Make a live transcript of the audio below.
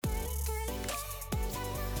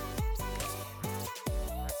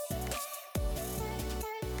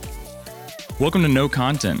Welcome to No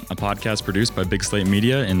Content, a podcast produced by Big Slate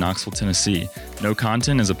Media in Knoxville, Tennessee. No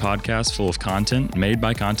Content is a podcast full of content made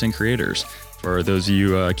by content creators. For those of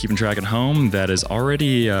you keeping track at home, that is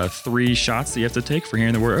already 3 shots that you have to take for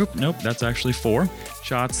hearing the word. Oh, nope, that's actually 4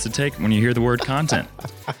 shots to take when you hear the word content.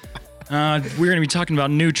 We're going to be talking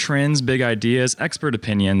about new trends, big ideas, expert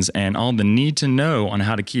opinions, and all the need to know on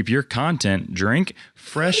how to keep your content drink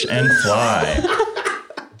fresh and fly.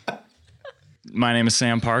 My name is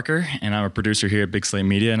Sam Parker, and I'm a producer here at Big Slate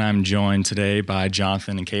Media, and I'm joined today by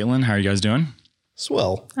Jonathan and Caitlin. How are you guys doing?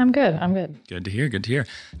 Swell. I'm good. Good to hear.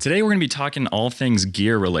 Today we're going to be talking all things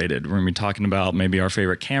gear related. We're going to be talking about maybe our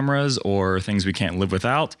favorite cameras or things we can't live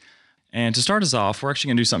without. And to start us off, we're actually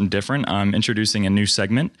going to do something different. I'm introducing a new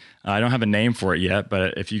segment. I don't have a name for it yet,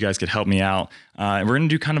 but if you guys could help me out, we're going to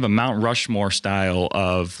do kind of a Mount Rushmore style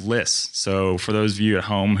of lists. So for those of you at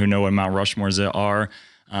home who know what Mount Rushmores are,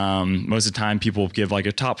 most of the time people give like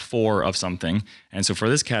a top 4 of something. And so for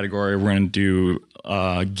this category, we're going to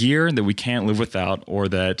do gear that we can't live without or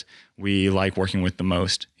that we like working with the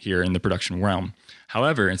most here in the production realm.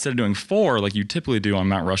 However, instead of doing 4 like you typically do on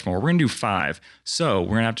Mount Rushmore, we're going to do 5. So we're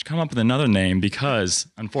going to have to come up with another name because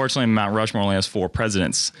unfortunately Mount Rushmore only has 4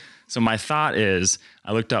 presidents. So my thought is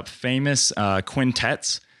I looked up famous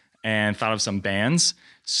quintets and thought of some bands.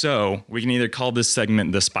 So we can either call this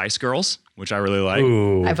segment the Spice Girls, which I really like.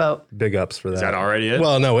 Ooh, I vote. Big ups for that. Is that already it?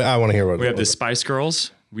 Well, no, I want to hear what we have the Spice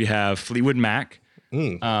Girls. We have Fleetwood Mac,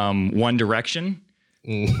 One Direction,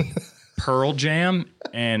 Pearl Jam,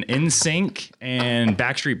 and NSYNC, and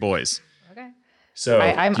Backstreet Boys. Okay. So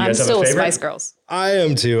I'm still Spice Girls. I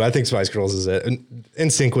am too. I think Spice Girls is it.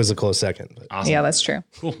 NSYNC was a close second. But. Awesome. Yeah, that's true.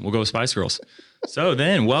 Cool. We'll go with Spice Girls. So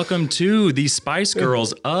then, welcome to the Spice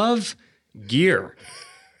Girls of gear.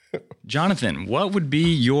 Jonathan, what would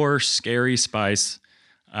be your scary spice?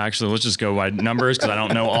 Actually, let's just go by numbers because I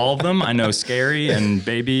don't know all of them. I know Scary and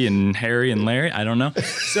Baby and Harry and Larry. I don't know.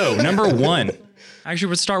 So number 1. Actually,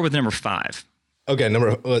 let's start with number 5.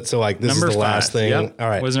 Okay, so like this number is the 5. last thing. Yep. All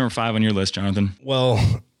right. What's number 5 on your list, Jonathan?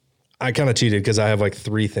 Well, I kind of cheated because I have like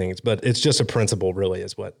 3 things, but it's just a principle really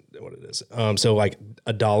is what it is. So like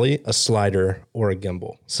a dolly, a slider, or a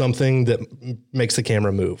gimbal. Something that makes the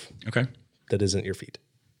camera move. Okay. That isn't your feet.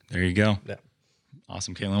 There you go. Yeah.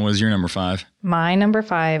 Awesome. Caitlin, what is your number 5? My number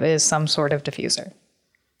 5 is some sort of diffuser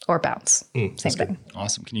or bounce. Same thing.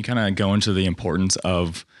 Awesome. Can you kind of go into the importance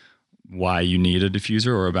of why you need a diffuser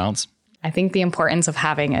or a bounce? I think the importance of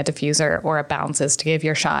having a diffuser or a bounce is to give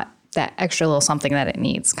your shot that extra little something that it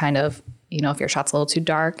needs. Kind of, if your shot's a little too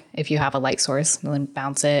dark, if you have a light source, then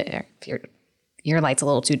bounce it. If your light's a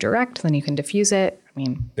little too direct, then you can diffuse it. I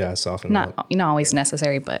mean, Yeah, soften not up. always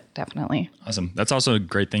necessary, but definitely. Awesome. That's also a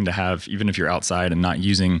great thing to have, even if you're outside and not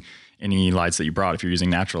using any lights that you brought. If you're using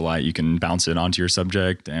natural light, you can bounce it onto your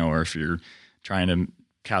subject. Or if you're trying to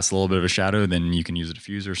cast a little bit of a shadow, then you can use a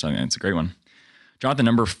diffuser or something. It's a great one. Jonathan,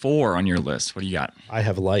 number 4 on your list. What do you got? I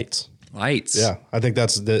have lights. Lights. Yeah, I think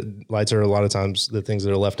lights are a lot of times the things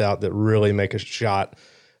that are left out that really make a shot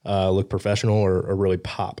look professional or really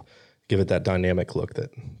pop. Give it that dynamic look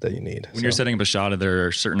that you need. When you're setting up a shot, are there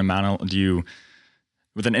a certain amount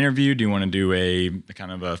with an interview, do you want to do a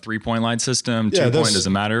kind of a 3-point light system, 2-point, does it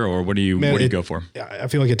matter? Or what do you go for? Yeah, I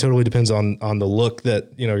feel like it totally depends on the look that,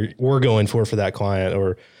 we're going for that client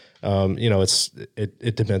or,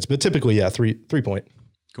 it depends, but typically, 3-point.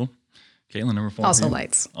 Cool. Caitlin, number 4. Also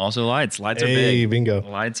lights. Also lights. Lights are Hey, big. bingo.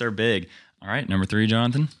 Lights are big. All right. Number 3,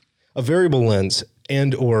 Jonathan. A variable lens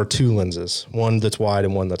and or 2 lenses, one that's wide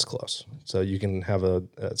and one that's close. So you can have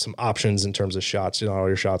some options in terms of shots. All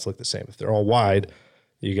your shots look the same. If they're all wide,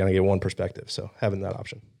 you're going to get one perspective. So having that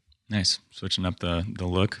option. Nice. Switching up the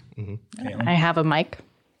look. Mm-hmm. I have a mic,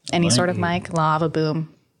 any sort of mic, lava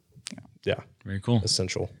boom. Yeah. Very cool.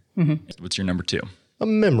 Essential. What's your number 2? A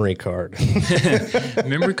memory card.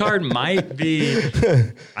 Memory card might be.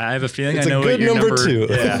 I have a feeling I know what good your number 2.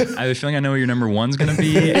 Yeah, I have a feeling I know what your number 1's going to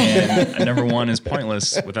be, and a number 1 is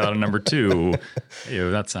pointless without a number 2. Ew,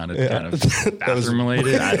 that sounded kind of bathroom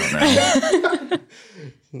related. I don't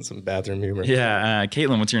know. Some bathroom humor. Yeah,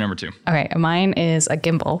 Caitlin, what's your number 2? Okay, mine is a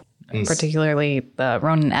gimbal, particularly the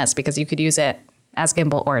Ronin S, because you could use it as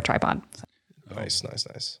gimbal or a tripod. Nice.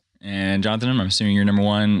 And Jonathan, I'm assuming your number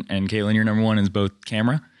 1, and Caitlin, your number 1 is both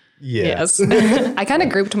camera. Yeah. Yes. I kind of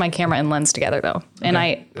grouped my camera and lens together though, and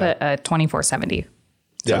I put a 2470.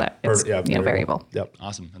 So that it's variable. Yep.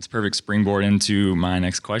 Awesome. That's a perfect springboard into my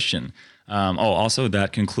next question. Also,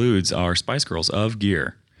 that concludes our Spice Girls of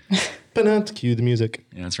gear. Cue the music.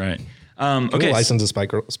 Yeah, that's right. Can we license a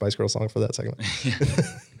Spice Girl song for that segment?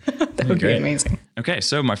 That would be amazing. Okay,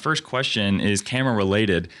 so my first question is camera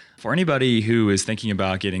related. For anybody who is thinking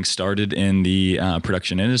about getting started in the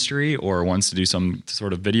production industry or wants to do some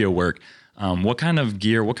sort of video work, what kind of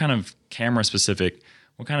gear, what kind of camera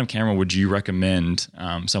would you recommend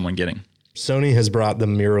someone getting? Sony has brought the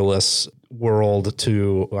mirrorless world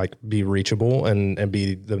to like be reachable and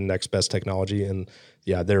be the next best technology. And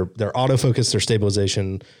yeah, their autofocus, their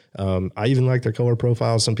stabilization. I even like their color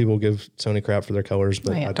profiles. Some people give Sony crap for their colors,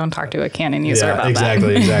 but don't talk to a Canon user about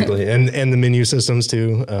exactly, that. Exactly. And the menu systems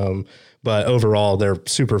too. But overall, they're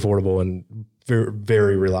super affordable and very,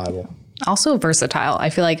 very reliable. Also versatile. I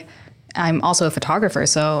feel like I'm also a photographer,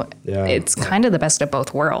 so it's kind of the best of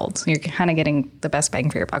both worlds. You're kind of getting the best bang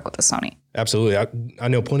for your buck with the Sony. Absolutely. I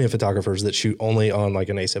know plenty of photographers that shoot only on like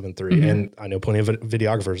an A7 III, and I know plenty of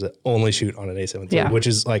videographers that only shoot on an A7 III, which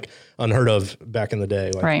is like unheard of back in the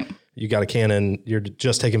day. Like you got a Canon, you're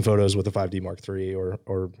just taking photos with a 5D Mark III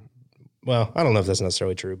or well, I don't know if that's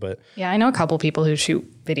necessarily true, but. Yeah, I know a couple people who shoot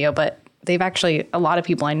video, but a lot of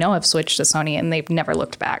people I know have switched to Sony and they've never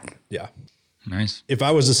looked back. Yeah. Nice. If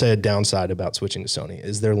I was to say a downside about switching to Sony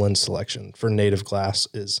is their lens selection for native glass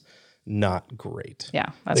is not great.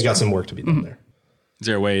 Yeah, they got some work to be done there. Is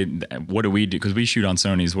there a way, what do we do? Because we shoot on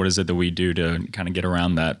Sonys. What is it that we do to kind of get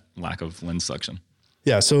around that lack of lens selection?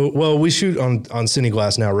 Yeah, so, we shoot on Cine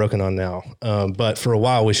Glass now, Rokinon now, but for a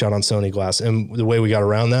while we shot on Sony Glass, and the way we got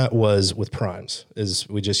around that was with primes, is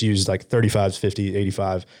we just used like 35s, 50,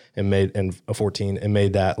 85, and a 14, and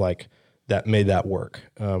made that work.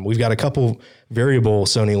 We've got a couple variable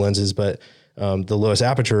Sony lenses, but the lowest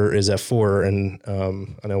aperture is f4,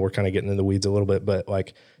 and I know we're kind of getting in the weeds a little bit, but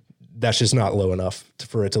like that's just not low enough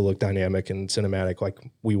for it to look dynamic and cinematic like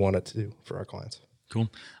we want it to do for our clients. Cool.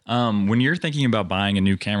 When you're thinking about buying a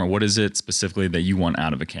new camera, what is it specifically that you want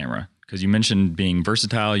out of a camera? Because you mentioned being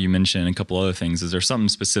versatile, you mentioned a couple other things. Is there something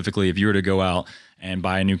specifically, if you were to go out and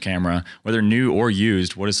buy a new camera, whether new or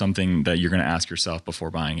used, what is something that you're going to ask yourself before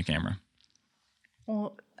buying a camera?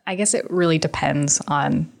 Well, I guess it really depends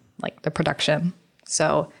on like the production.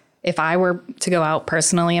 So if I were to go out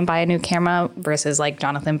personally and buy a new camera versus like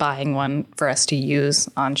Jonathan buying one for us to use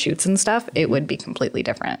on shoots and stuff, it would be completely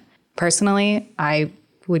different. Personally, I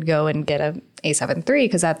would go and get a A7 III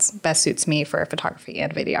because that's best suits me for photography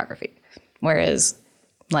and videography. Whereas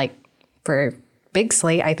like for big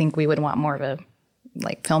slate, I think we would want more of a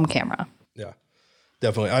like film camera. Yeah,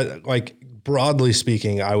 definitely. Broadly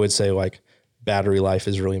speaking, I would say like battery life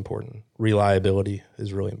is really important. Reliability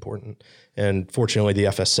is really important. And fortunately, the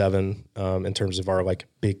FS7, in terms of our like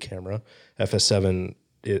big camera, FS7,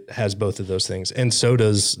 it has both of those things. And so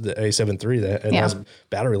does the A7 III. It has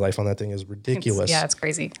battery life on that thing is ridiculous. It's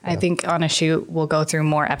crazy. Yeah. I think on a shoot, we'll go through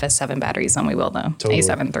more FS7 batteries than we will the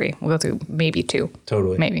A7 III. We'll go through maybe 2.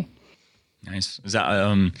 Totally. Maybe. Nice. Is that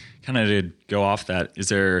kind of to go off that,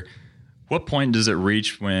 what point does it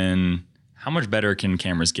reach how much better can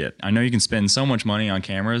cameras get? I know you can spend so much money on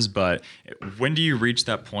cameras, but when do you reach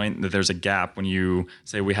that point that there's a gap when you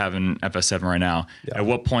say we have an FS7 right now? Yeah. At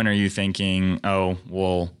what point are you thinking, oh,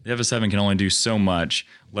 well, the FS7 can only do so much.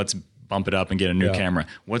 Let's bump it up and get a new camera.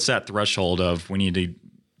 What's that threshold of we need to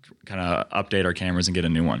kind of update our cameras and get a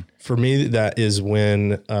new one? For me, that is when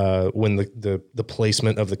the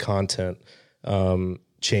placement of the content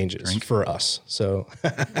changes for us. So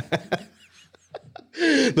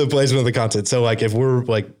the placement of the content. So like if we're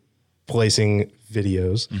like placing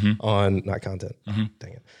videos on not content,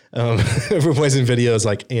 dang it. If we're placing videos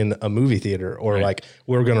like in a movie theater or like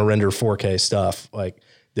we're going to render 4K stuff, like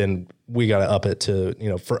then we got to up it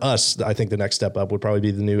to, for us, I think the next step up would probably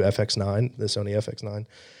be the new FX9, the Sony FX9.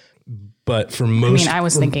 But for most, I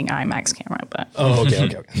was thinking IMAX camera, but okay.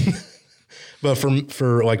 But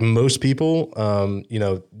for like most people,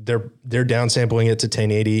 they're downsampling it to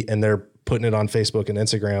 1080 and they're putting it on Facebook and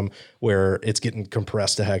Instagram where it's getting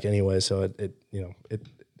compressed to heck anyway. So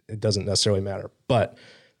it doesn't necessarily matter. But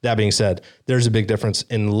that being said, there's a big difference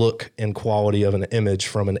in look and quality of an image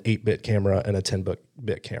from an 8-bit camera and a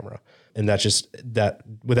 10-bit camera. And that's just that,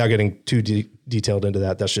 without getting too detailed into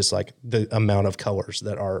that, that's just like the amount of colors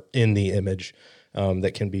that are in the image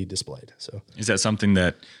that can be displayed. So is that something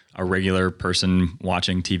that a regular person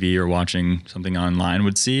watching TV or watching something online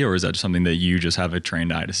would see, or is that something that you just have a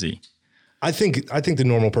trained eye to see? I think the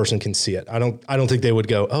normal person can see it. I don't think they would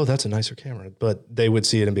go, oh, that's a nicer camera, but they would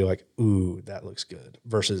see it and be like, ooh, that looks good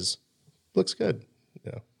versus looks good.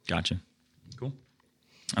 Yeah. Gotcha. Cool.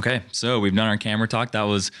 Okay. So we've done our camera talk. That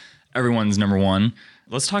was everyone's number one.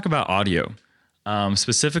 Let's talk about audio.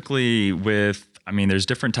 Specifically there's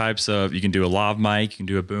different types of, you can do a lav mic, you can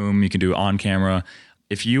do a boom, you can do on camera.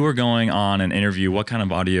 If you were going on an interview, what kind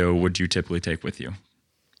of audio would you typically take with you?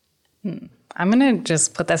 I'm going to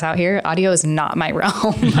just put this out here. Audio is not my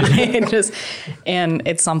realm. And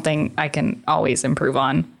it's something I can always improve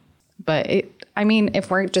on. But if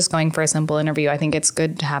we're just going for a simple interview, I think it's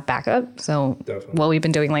good to have backup. So definitely. What we've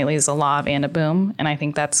been doing lately is a lav and a boom. And I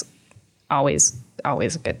think that's always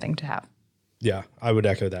a good thing to have. Yeah, I would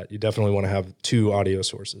echo that. You definitely want to have 2 audio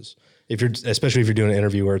sources. Especially if you're doing an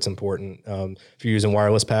interview where it's important. If you're using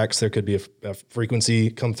wireless packs, there could be a frequency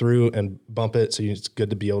come through and bump it. So it's good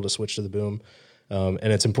to be able to switch to the boom. And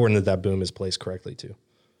it's important that boom is placed correctly too.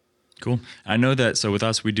 Cool. I know that. So with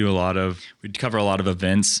us, we cover a lot of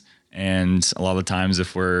events. And a lot of the times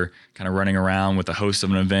if we're kind of running around with the host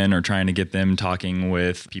of an event or trying to get them talking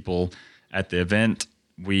with people at the event,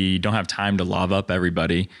 we don't have time to lav up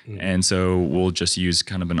everybody. And so we'll just use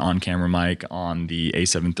kind of an on-camera mic on the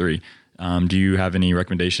A7 III. Do you have any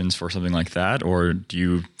recommendations for something like that? Or do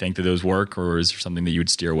you think that those work, or is there something that you would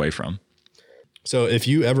steer away from? So if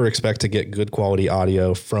you ever expect to get good quality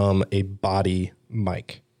audio from a body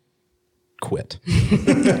mic, quit.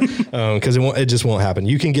 Because it just won't happen.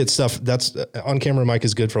 You can get stuff that's on-camera mic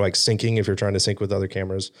is good for like syncing if you're trying to sync with other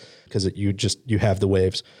cameras, because you have the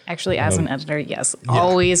waves. Actually, as an editor, yes,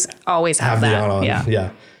 always have that. On.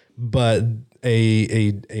 Yeah. But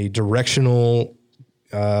a directional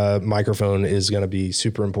microphone is going to be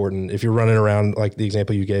super important. If you're running around, like the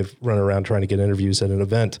example you gave, running around trying to get interviews at an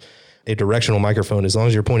event, a directional microphone, as long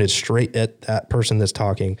as you're pointed straight at that person that's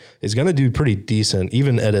talking, is going to do pretty decent,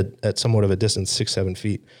 even at somewhat of a distance, 6-7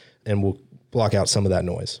 feet, and will block out some of that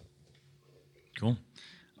noise. Cool.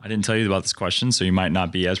 I didn't tell you about this question, so you might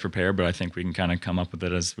not be as prepared, but I think we can kind of come up with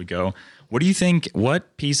it as we go.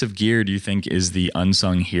 What piece of gear do you think is the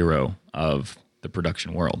unsung hero of the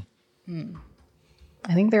production world?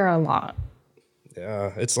 I think there are a lot.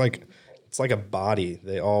 Yeah, it's like a body.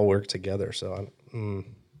 They all work together. So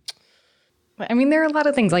there are a lot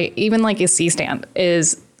of things, like even like a C-stand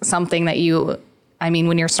is something that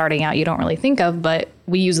when you're starting out, you don't really think of, but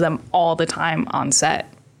we use them all the time on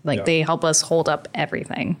set. They help us hold up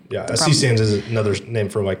everything. Yeah, a C-stand is another name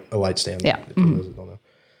for like a light stand. Yeah. For those that don't know.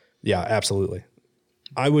 Yeah, absolutely.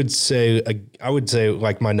 I would say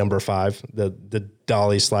like my number 5, the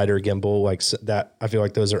dolly slider gimbal, like that. I feel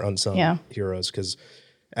like those are unsung heroes, because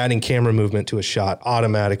adding camera movement to a shot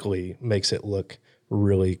automatically makes it look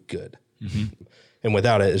really good. Mm-hmm. And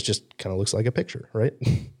without it, it just kind of looks like a picture, right?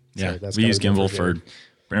 Yeah, so we use gimbal for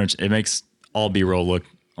pretty much. It makes all B-roll look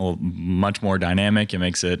much more dynamic. It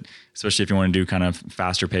makes it, especially if you want to do kind of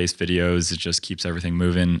faster paced videos, it just keeps everything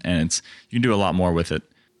moving, and you can do a lot more with it.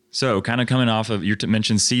 So kind of coming off of, you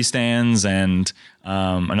mentioned C-stands, and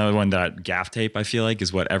another one, that gaff tape, I feel like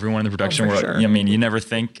is what everyone in the production world, sure. You never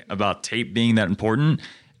think about tape being that important.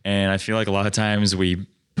 And I feel like a lot of times we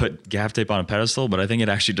put gaff tape on a pedestal, but I think it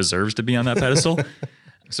actually deserves to be on that pedestal.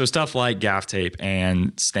 So stuff like gaff tape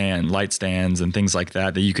and light stands and things like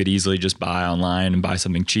that you could easily just buy online and buy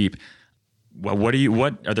something cheap. What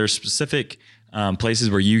are there specific places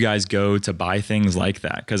where you guys go to buy things like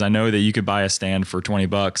that? Because I know that you could buy a stand for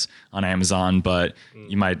 $20 on Amazon, but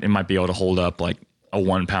it might be able to hold up like a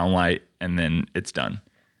 1 pound light and then it's done.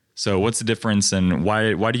 So what's the difference, and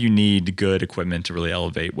why do you need good equipment to really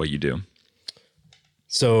elevate what you do?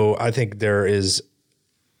 So I think there is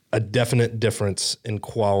a definite difference in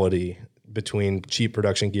quality between cheap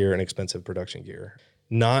production gear and expensive production gear.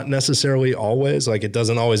 Not necessarily always, like it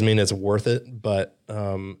doesn't always mean it's worth it, but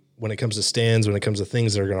when it comes to stands, when it comes to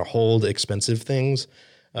things that are going to hold expensive things,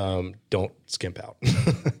 don't skimp out.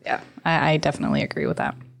 Yeah, I definitely agree with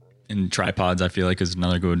that. And tripods, I feel like, is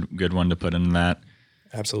another good one to put in that.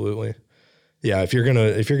 Absolutely. Yeah, if you're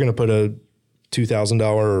gonna put a $2,000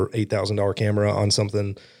 or $8,000 camera on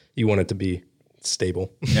something, you want it to be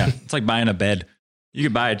stable. Yeah, it's like buying a bed. You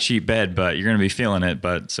could buy a cheap bed, but you're going to be feeling it.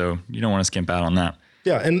 But so you don't want to skimp out on that.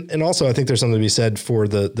 Yeah, and also I think there's something to be said for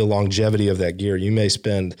the longevity of that gear. You may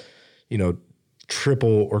spend,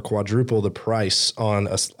 triple or quadruple the price on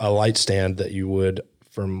a light stand that you would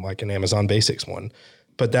from like an Amazon Basics one,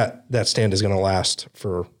 but that stand is going to last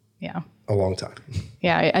for a long time.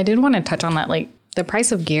 Yeah, I did want to touch on that. Like the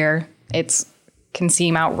price of gear, can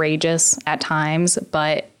seem outrageous at times,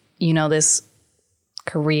 but this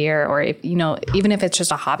career, or even if it's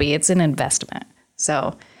just a hobby, it's an investment.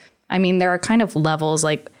 So, there are kind of levels,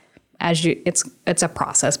 like it's a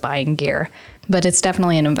process buying gear, but it's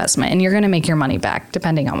definitely an investment, and you're going to make your money back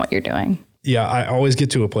depending on what you're doing. Yeah, I always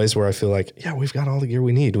get to a place where I feel like, we've got all the gear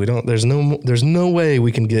we need. There's no way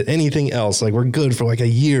we can get anything else. Like we're good for like a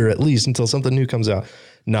year at least until something new comes out.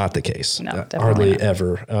 not the case. No, definitely hardly not.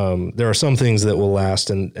 ever. There are some things that will last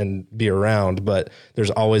and be around, but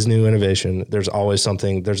there's always new innovation. There's always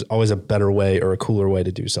something, there's always a better way or a cooler way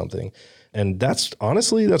to do something. And that's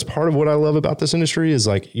honestly, that's part of what I love about this industry is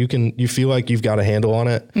like, you feel like you've got a handle on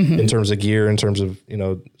it in terms of gear, in terms of,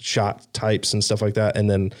 shot types and stuff like that. And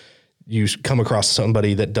then you come across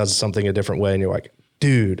somebody that does something a different way and you're like,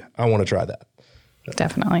 dude, I want to try that.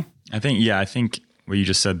 Definitely. I think what you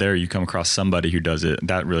just said there, you come across somebody who does it.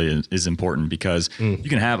 That really is important because you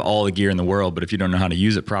can have all the gear in the world, but if you don't know how to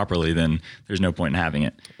use it properly, then there's no point in having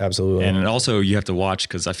it. Absolutely. And also you have to watch,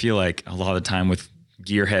 because I feel like a lot of the time with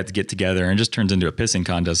gearheads get together and it just turns into a pissing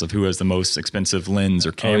contest of who has the most expensive lens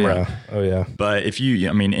or camera. Oh yeah. But if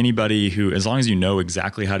anybody who, as long as you know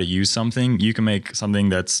exactly how to use something, you can make something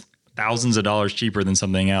that's thousands of dollars cheaper than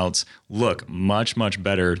something else look much, much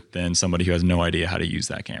better than somebody who has no idea how to use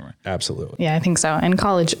that camera. Absolutely. Yeah, I think so. In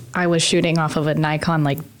college, I was shooting off of a Nikon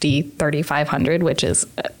D3500, which is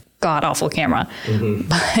a god awful camera.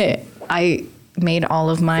 But I made all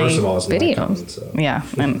of my First of all, it's videos. Nikon, so. Yeah,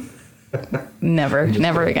 and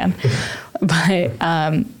never again. But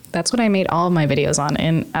that's what I made all of my videos on.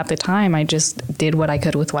 And at the time, I just did what I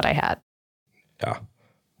could with what I had. Yeah.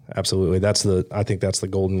 Absolutely. I think that's the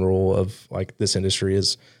golden rule of like this industry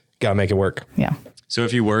is gotta make it work. Yeah. So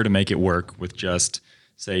if you were to make it work with just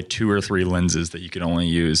say 2 or 3 lenses that you could only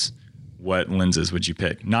use, what lenses would you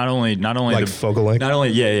pick? Not only Like focal length? Not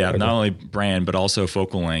only not only brand, but also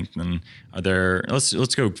focal length. And are there, let's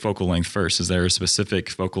go focal length first. Is there a specific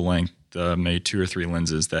focal length, maybe 2 or 3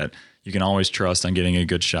 lenses that you can always trust on getting a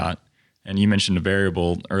good shot? And you mentioned a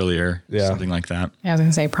variable earlier, something like that. Yeah, I was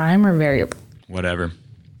gonna say prime or variable. Whatever.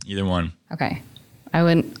 Either one. Okay.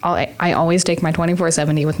 I always take my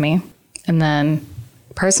 24-70 with me. And then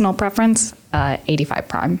personal preference, 85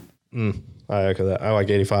 prime. I echo that. I like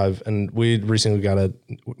 85 and we recently got a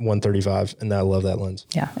 135 and I love that lens.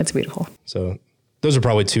 Yeah, it's beautiful. So those are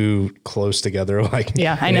probably too close together. Like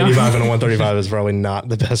Yeah, I an know. 85 and a 135 is probably not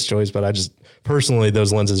the best choice, but I just personally,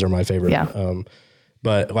 those lenses are my favorite. Yeah.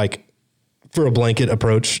 But like for a blanket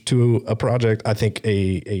approach to a project, I think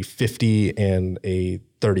a 50 and a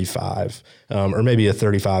 35, or maybe a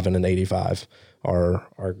 35 and an 85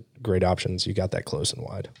 are great options. You got that close and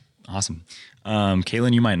wide. Awesome.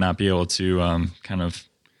 Kaylin, you might not be able to kind of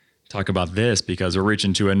talk about this because we're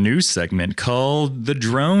reaching to a new segment called the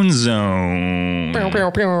Drone Zone.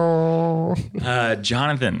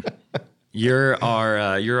 Jonathan, you're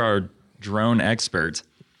our drone expert.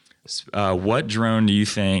 What drone do you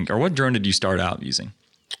think, or what drone did you start out using?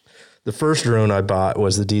 The first drone I bought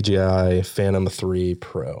was the DJI Phantom 3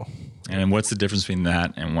 Pro. And what's the difference between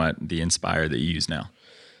that and what the Inspire that you use now?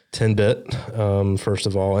 10-bit, first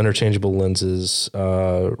of all, interchangeable lenses,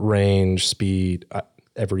 range, speed,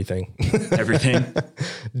 everything. Everything?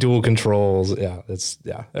 Dual controls.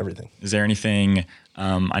 Everything. Is there anything,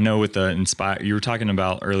 I know with the Inspire, you were talking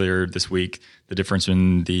about earlier this week, the difference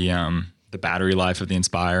in the battery life of the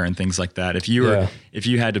Inspire and things like that. If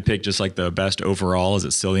you had to pick just like the best overall, is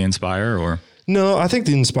it still the Inspire or? No, I think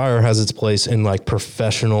the Inspire has its place in like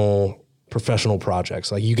professional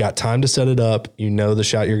projects. Like you got time to set it up, you know the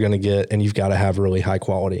shot you're going to get, and you've got to have really high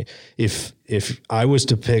quality. If I was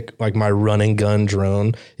to pick like my run and gun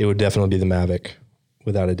drone, it would definitely be the Mavic,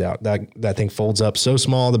 without a doubt. That thing folds up so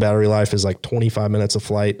small. The battery life is like 25 minutes of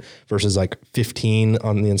flight versus like 15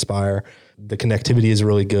 on the Inspire. The connectivity is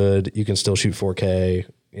really good. You can still shoot 4K.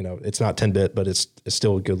 It's not 10-bit, but it's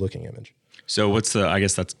still a good looking image. So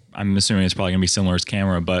I'm assuming it's probably gonna be similar as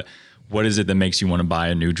camera, but what is it that makes you want to buy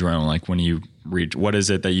a new drone? Like when you reach, what is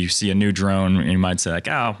it that you see a new drone and you might say like,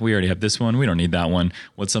 we already have this one. We don't need that one.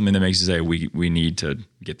 What's something that makes you say we need to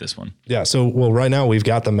get this one? Yeah. So, right now we've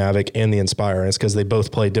got the Mavic and the Inspire, and it's because they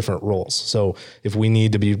both play different roles. So if we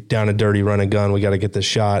need to be down a dirty run and gun, we got to get this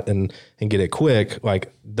shot and get it quick.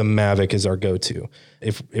 Like the Mavic is our go-to.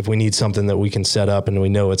 If we need something that we can set up and we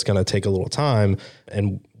know it's going to take a little time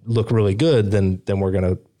and look really good, then we're going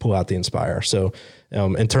to pull out the Inspire. So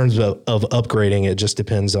in terms of upgrading, it just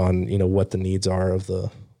depends on, what the needs are of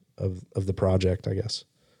the project, I guess.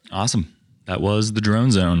 Awesome. That was the Drone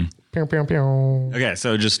Zone. Pew, pew, pew. Okay.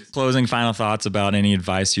 So just closing final thoughts about any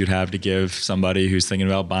advice you'd have to give somebody who's thinking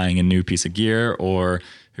about buying a new piece of gear or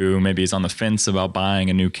who maybe is on the fence about buying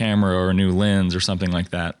a new camera or a new lens or something like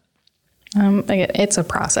that. Again, it's a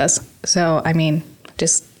process. So,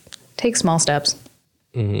 just take small steps.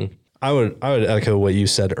 Mm-hmm. I would echo what you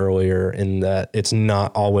said earlier in that it's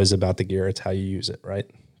not always about the gear. It's how you use it. Right.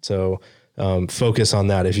 So, focus on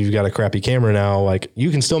that. If you've got a crappy camera now, like you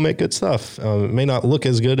can still make good stuff. It may not look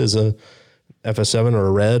as good as a FS7 or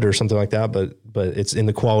a Red or something like that, but it's in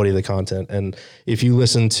the quality of the content. And if you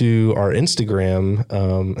listen to our Instagram,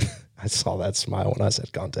 I saw that smile when I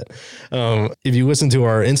said content. If you listen to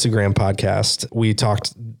our Instagram podcast, we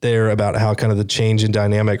talked there about how kind of the change in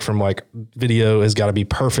dynamic from like video has got to be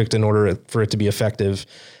perfect in order for it to be effective.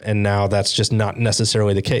 And now that's just not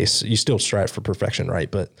necessarily the case. You still strive for perfection, right?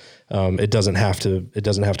 But it doesn't have to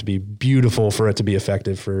be beautiful for it to be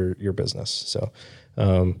effective for your business. So I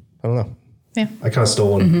don't know. Yeah. I kind of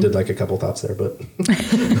stole one, did like a couple thoughts there, but.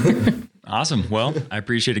 Awesome. Well, I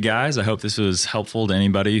appreciate it, guys. I hope this was helpful to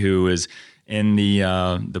anybody who is in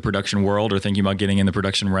the production world or thinking about getting in the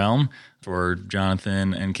production realm. For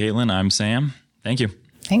Jonathan and Caitlin, I'm Sam. Thank you.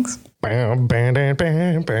 Thanks.